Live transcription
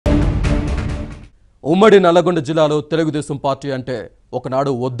ఉమ్మడి నల్లగొండ జిల్లాలో తెలుగుదేశం పార్టీ అంటే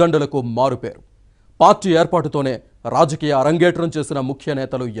ఒకనాడు ఉద్దండులకు మారుపేరు. పార్టీ ఏర్పాటుతోనే రాజకీయ అరంగేట్రం చేసిన ముఖ్య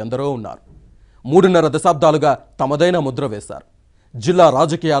నేతలు ఎందరో ఉన్నారు. 3.5 దశాబ్దాలుగా తమదైన ముద్ర వేశారు. జిల్లా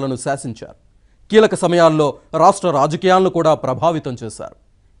రాజకీయాలను శాసించారు. కీలక సమయాల్లో రాష్ట్ర రాజకీయాలను కూడా ప్రభావితం చేశారు.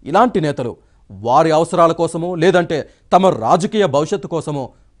 ఇలాంటి నేతలు వారి అవసరాల కోసమో లేదంటే తమ రాజకీయ భవిష్యత్తు కోసమో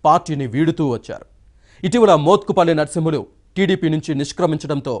పార్టీని వీడుతూ వచ్చారు. ఇటీవల మోత్కుపల్లి నరసింహులు టీడీపీ నుంచి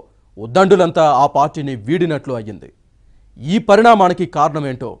నిష్క్రమించడంతో ఉద్దండులంతా ఆ పార్టీని వీడినట్లు అయ్యింది. ఈ పరిణామానికి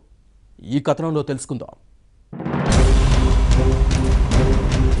కారణమేంటో ఈ కథనంలో తెలుసుకుందాం.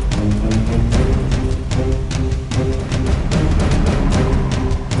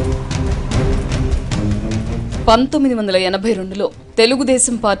 లో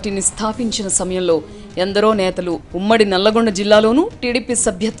తెలుగుదేశం పార్టీని స్థాపించిన సమయంలో ఎందరో నేతలు ఉమ్మడి నల్లగొండ జిల్లాలోనూ టీడీపీ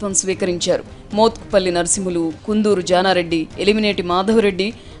సభ్యత్వం స్వీకరించారు. మోత్కుపల్లి నరసింహులు, కుందూరు జానారెడ్డి, ఎలిమినేటి మాధవరెడ్డి,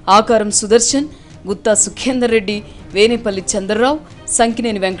 ఆకారం సుదర్శన్, గుత్తా సుఖేందర్ రెడ్డి, వేనేపల్లి చంద్రరావు,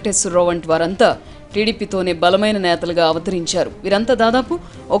 సంకినేని వెంకటేశ్వరరావు వంటి వారంతా టీడీపీతోనే బలమైన నేతలుగా అవతరించారు. వీరంతా దాదాపు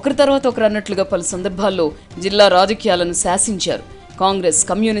ఒకరి తర్వాత ఒకరు అన్నట్లుగా పలు సందర్భాల్లో జిల్లా రాజకీయాలను శాసించారు. కాంగ్రెస్,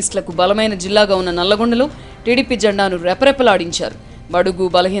 కమ్యూనిస్టులకు బలమైన జిల్లాగా ఉన్న నల్లగొండలో టీడీపీ జెండాను రెపరెపలాడించారు. బడుగు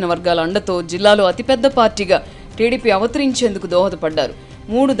బలహీన వర్గాల అండతో జిల్లాలో అతిపెద్ద పార్టీగా టీడీపీ అవతరించేందుకు దోహదపడ్డారు.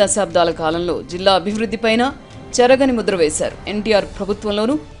 3 దశాబ్దాల కాలంలో జిల్లా అభివృద్ధిపైన చెరగని ముద్ర వేశారు. ఎన్టీఆర్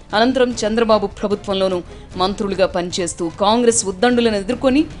ప్రభుత్వంలోనూ అనంతరం చంద్రబాబు ప్రభుత్వంలోనూ మంత్రులుగా పనిచేస్తూ కాంగ్రెస్ ఉద్దండులను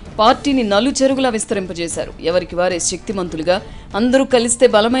ఎదుర్కొని పార్టీని నలుచెరుగులా విస్తరింపజేశారు. ఎవరికి వారే శక్తిమంతులుగా, అందరూ కలిస్తే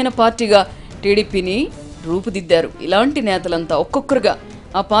బలమైన పార్టీగా టీడీపీని రూపుదిద్దారు. ఇలాంటి నేతలంతా ఒక్కొక్కరుగా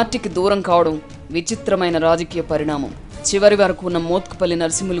ఆ పార్టీకి దూరం కావడం విచిత్రమైన రాజకీయ పరిణామం. చివరి వరకు ఉన్న మోత్కుపల్లి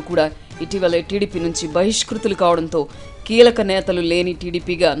నరసింహులు కూడా ఇటీవలే టీడీపీ నుంచి బహిష్కృతులు కావడంతో కీలక నేతలు లేని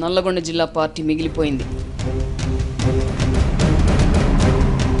టీడీపీగా నల్లగొండ జిల్లా పార్టీ మిగిలిపోయింది.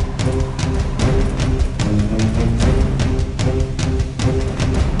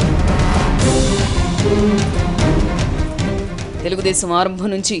 తెలుగుదేశం ఆరంభం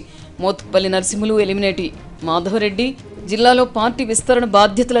నుంచి మోత్కుపల్లి నరసింహులు, ఎలిమినేటి మాధవరెడ్డి జిల్లాలో పార్టీ విస్తరణ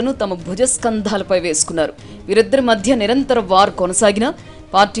బాధ్యతలను తమ భుజస్కంధాలపై వేసుకున్నారు. వీరిద్దరి మధ్య నిరంతర వార్ కొనసాగినా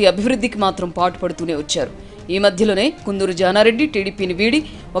పార్టీ అభివృద్ధికి మాత్రం పాటుపడుతూనే వచ్చారు. ఈ మధ్యలోనే కుందూరు జానారెడ్డి టీడీపీని వీడి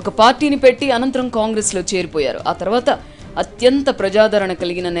ఒక పార్టీని పెట్టి అనంతరం కాంగ్రెస్లో చేరిపోయారు. ఆ తర్వాత అత్యంత ప్రజాదరణ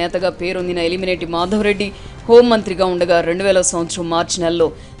కలిగిన నేతగా పేరొందిన ఎలిమినేటి మాధవరెడ్డి హోంమంత్రిగా ఉండగా 2000 సంవత్సరం మార్చి నెలలో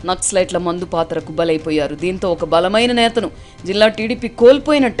నక్సలైట్ల మందు పాత్రకు బలైపోయారు. దీంతో ఒక బలమైన నేతను జిల్లా టీడీపీ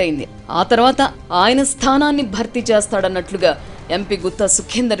కోల్పోయినట్టయింది. ఆ తర్వాత ఆయన స్థానాన్ని భర్తీ చేస్తాడన్నట్లుగా ఎంపీ గుత్తా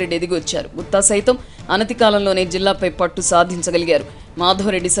సుఖేందర్ రెడ్డి ఎదిగొచ్చారు. గుత్తా సైతం అనతి కాలంలోనే జిల్లాపై పట్టు సాధించగలిగారు.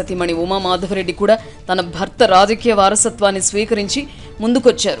 మాధవరెడ్డి సతీమణి ఉమా మాధవరెడ్డి కూడా తన భర్త రాజకీయ వారసత్వాన్ని స్వీకరించి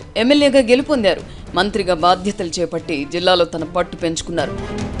ముందుకొచ్చారు. ఎమ్మెల్యేగా గెలుపొందారు. మంత్రిగా బాధ్యతలు చేపట్టి జిల్లాలో తన పట్టు పెంచుకున్నారు.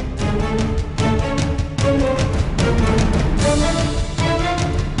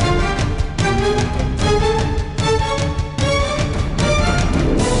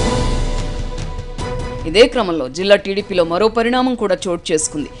 ఇదే క్రమంలో జిల్లా టీడీపీలో మరో పరిణామం కూడా చోటు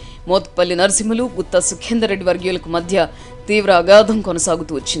చేసుకుంది. మోత్కుపల్లి నరసింహులు, గుత్తా సుఖేందర్ రెడ్డి వర్గీయులకు మధ్య తీవ్ర అగాధం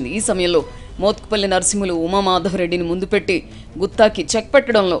కొనసాగుతూ వచ్చింది. ఈ సమయంలో మోత్కుపల్లి నరసింహులు ఉమామాధవరెడ్డిని ముందు పెట్టి గుత్తాకి చెక్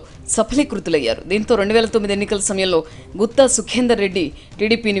పెట్టడంలో సఫలీకృతులయ్యారు. దీంతో 2009 ఎన్నికల సమయంలో గుత్తా సుఖేందర్ రెడ్డి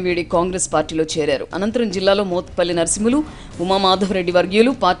టీడీపీని వీడి కాంగ్రెస్ పార్టీలో చేరారు. అనంతరం జిల్లాలో మోత్కుపల్లి నరసింహులు, ఉమామాధవరెడ్డి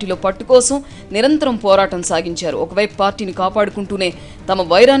వర్గీయులు పార్టీలో పట్టు కోసం నిరంతరం పోరాటం సాగించారు. ఒకవైపు పార్టీని కాపాడుకుంటూనే తమ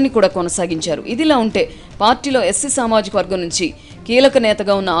వైరాన్ని కూడా కొనసాగించారు. ఇదిలా ఉంటే పార్టీలో ఎస్సీ సామాజిక వర్గం నుంచి కీలక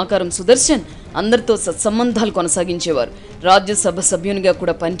నేతగా ఉన్న ఆకారం సుదర్శన్ అందరితో సత్సంబంధాలు కొనసాగించేవారు. రాజ్యసభ సభ్యునిగా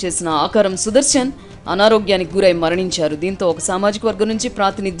కూడా పనిచేసిన ఆకారం సుదర్శన్ అనారోగ్యానికి గురై మరణించారు. దీంతో ఒక సామాజిక వర్గం నుంచి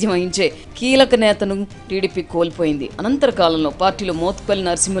ప్రాతినిధ్యం వహించే కీలక నేతను టీడీపీ కోల్పోయింది. అనంతర కాలంలో పార్టీలో మోత్కుపల్లి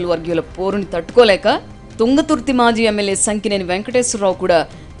నరసింహుల వర్గీయుల పోరుని తట్టుకోలేక తుంగతుర్తి మాజీ ఎమ్మెల్యే సంకినేని వెంకటేశ్వరరావు కూడా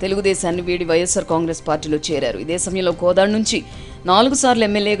తెలుగుదేశాన్ని వీడి వైఎస్ఆర్ కాంగ్రెస్ పార్టీలో చేరారు. ఇదే సమయంలో కోదాడ నుంచి 4 సార్లు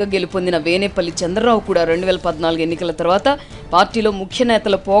ఎమ్మెల్యేగా గెలుపొందిన వేనేపల్లి చంద్రరావు కూడా 2014 ఎన్నికల తర్వాత పార్టీలో ముఖ్య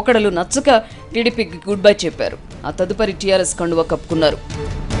నేతల పోకడలు నచ్చక టీడీపీకి గుడ్ బై చెప్పారు. ఆ తదుపరి టీఆర్ఎస్ కండువా కప్పుకున్నారు.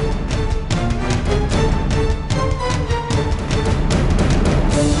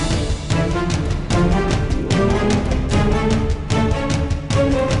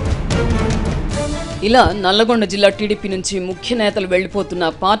 ఇలా నల్లగొండ జిల్లా టీడీపీ నుంచి ముఖ్య నేతలు వెళ్లిపోతున్న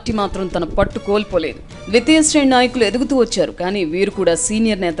పార్టీ మాత్రం తన పట్టు కోల్పోలేదు. ద్వితీయ శ్రేణి నాయకులు ఎదుగుతూ వచ్చారు. కానీ వీరు కూడా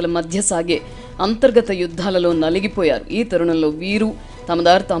సీనియర్ నేతల మధ్య సాగే అంతర్గత యుద్ధాలలో నలిగిపోయారు. ఈ తరుణంలో వీరు తమ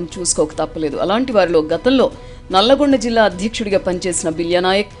దారి తాము చూసుకోక తప్పలేదు. అలాంటి వారిలో గతంలో నల్లగొండ జిల్లా అధ్యక్షుడిగా పనిచేసిన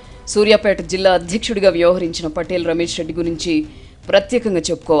బిల్యానాయక్, సూర్యాపేట జిల్లా అధ్యక్షుడిగా వ్యవహరించిన పటేల్ రమేష్ రెడ్డి గురించి ప్రత్యేకంగా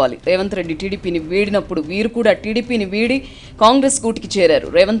చెప్పుకోవాలి. రేవంత్ రెడ్డి టీడీపీని వీడినప్పుడు వీరు కూడా టీడీపీని వీడి కాంగ్రెస్ గూటికి చేరారు.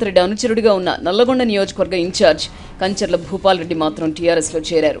 రేవంత్ రెడ్డి అనుచరుడిగా ఉన్న నల్లగొండ నియోజకవర్గ ఇన్ఛార్జ్ కంచర్ల భూపాల్ రెడ్డి మాత్రం టీఆర్ఎస్లో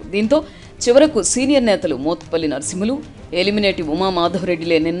చేరారు. దీంతో చివరకు సీనియర్ నేతలు మోత్కుపల్లి నరసింహులు, ఎలిమినేటి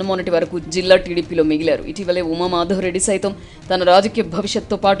ఉమామాధవరెడ్డిలే నిన్న మొన్నటి వరకు జిల్లా టీడీపీలో మిగిలారు. ఇటీవలే ఉమామాధవరెడ్డి సైతం తన రాజకీయ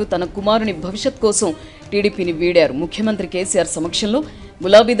భవిష్యత్తుతో పాటు తన కుమారుని భవిష్యత్ కోసం టీడీపీని వీడారు. ముఖ్యమంత్రి కేసీఆర్ సమక్షంలో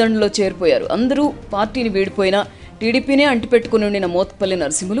గులాబీ దండలో చేరిపోయారు. అందరూ పార్టీని వీడిపోయినా టీడీపీనే అంటిపెట్టుకుని ఉండిన మోత్కుపల్లి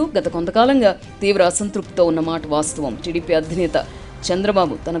నరసింహులు గత కొంతకాలంగా తీవ్ర అసంతృప్తితో ఉన్న మాట వాస్తవం. టీడీపీ అధినేత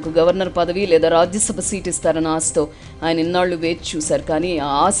చంద్రబాబు తనకు గవర్నర్ పదవి లేదా రాజ్యసభ సీట్ ఇస్తారన్న ఆశతో ఆయన ఇన్నాళ్లు వేచి చూశారు. కానీ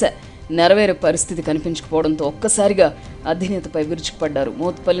ఆ ఆశ నెరవేరే పరిస్థితి కనిపించకపోవడంతో ఒక్కసారిగా అధినేతపై విరుచుకుపడ్డారు.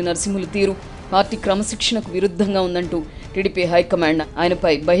 మోత్కుపల్లి నరసింహులు తీరు పార్టీ క్రమశిక్షణకు విరుద్ధంగా ఉందంటూ టీడీపీ హైకమాండ్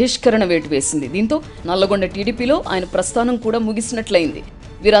ఆయనపై బహిష్కరణ వేటు వేసింది. దీంతో నల్లగొండ టీడీపీలో ఆయన ప్రస్థానం కూడా ముగిసినట్లయింది.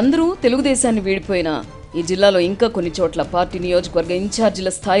 వీరందరూ తెలుగుదేశాన్ని వీడిపోయిన ఈ జిల్లాలో ఇంకా కొన్ని చోట్ల పార్టీ నియోజకవర్గ ఇన్ఛార్జీల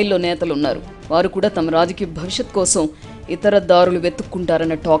స్థాయిలో నేతలు ఉన్నారు. వారు కూడా తమ రాజకీయ భవిష్యత్ కోసం ఇతర దారులు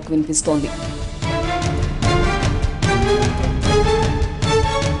వెతుక్కుంటారన్న టాక్ వినిపిస్తోంది.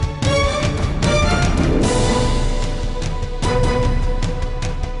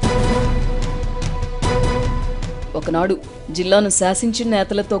 ఒకనాడు జిల్లాను శాసించిన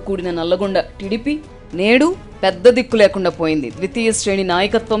నేతలతో కూడిన నల్లగొండ టీడీపీ నేడు పెద్ద దిక్కు లేకుండా పోయింది. ద్వితీయ శ్రేణి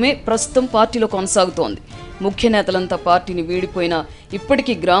నాయకత్వమే ప్రస్తుతం పార్టీలో కొనసాగుతోంది. ముఖ్య నేతలంతా పార్టీని వీడిపోయినా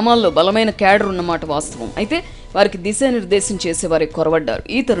ఇప్పటికీ గ్రామాల్లో బలమైన క్యాడర్ ఉన్నమాట వాస్తవం. అయితే వారికి దిశానిర్దేశం చేసేవారే కొరవడ్డారు.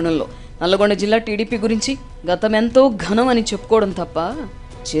 ఈ తరుణంలో నల్లగొండ జిల్లా టీడీపీ గురించి గతమెంతో ఘనం అని చెప్పుకోవడం తప్ప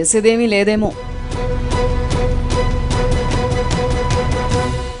చేసేదేమీ లేదేమో.